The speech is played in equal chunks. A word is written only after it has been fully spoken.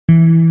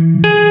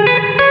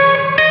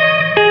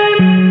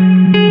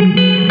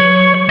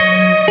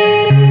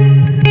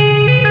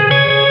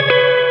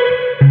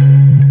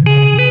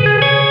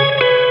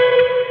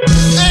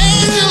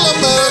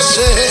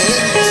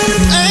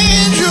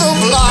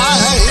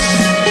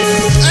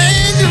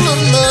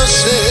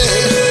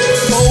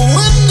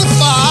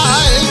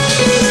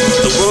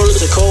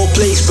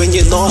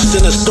lost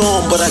in a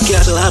storm, but I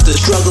guess I'll have to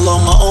struggle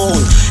on my own.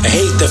 I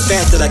hate the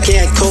fact that I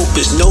can't cope,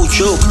 it's no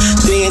joke.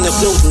 Staying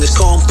afloat in this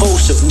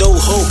compost of no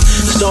hope.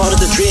 Started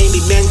to drain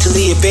me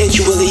mentally,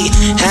 eventually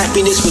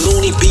happiness will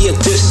only be a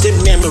distant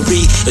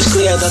memory. It's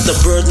clear that the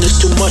burden is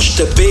too much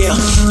to bear.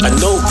 I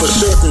know for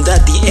certain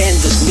that the end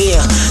is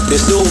near.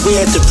 There's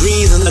nowhere to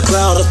breathe in the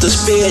cloud of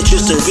despair,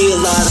 just a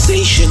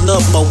realization of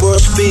my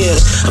worst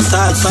fears. I'm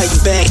tired fighting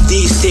back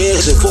these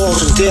tears, it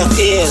falls on deaf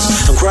ears.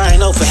 I'm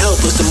crying out for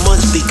help as the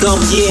months become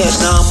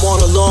years. Now I'm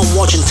all alone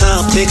watching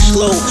time tick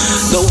slow.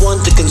 No one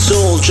to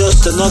console,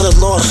 just another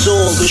lost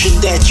soul, wishing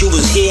that you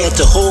was here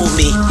to hold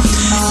me.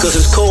 Cause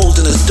it's cold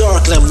and it's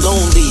dark and I'm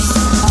lonely.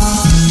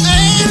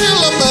 Angel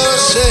of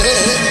mercy,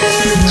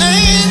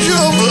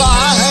 angel of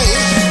light,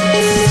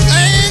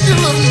 angel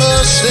of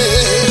mercy,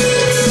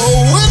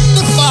 oh when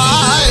the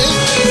fight.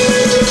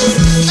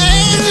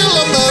 Angel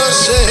of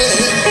mercy,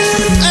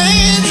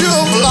 angel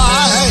of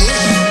light,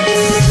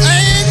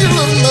 angel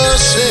of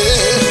mercy,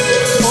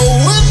 oh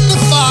when the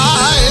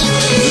fight.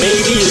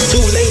 Maybe it's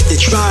too late to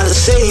try to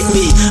save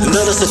me.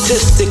 Another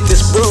statistic,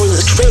 this world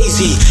is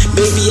crazy.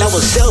 Maybe I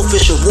was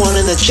selfish of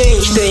wanting to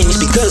change things,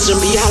 because in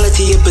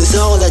reality it was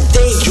all a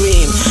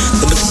daydream.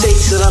 The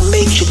mistakes that I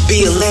make should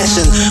be a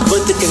lesson,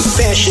 but the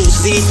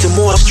confessions lead to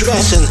more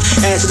stressing.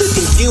 Adds to the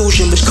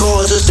confusion which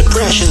causes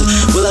depression.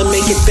 Will I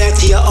make it back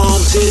to your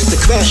arms is the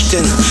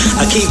question.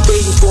 I keep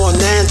waiting for an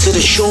answer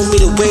to show me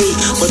the way,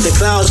 but the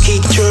clouds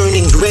keep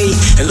turning gray.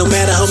 And no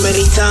matter how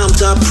many times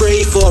I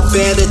pray for a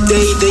better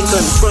day, they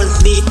confront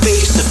me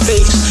face to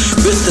face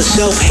with the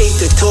self-hate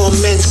that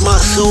torments my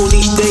soul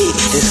each day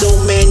in so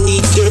many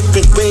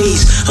different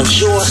ways. I'm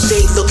sure I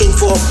stayed looking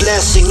for a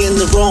blessing in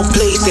the wrong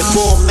place.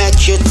 Therefore I'm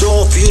at your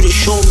door for you to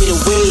show me the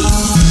way.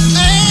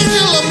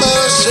 Angel of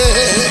mercy,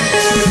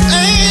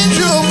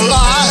 angel of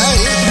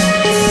light,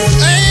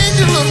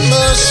 angel of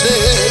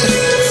mercy.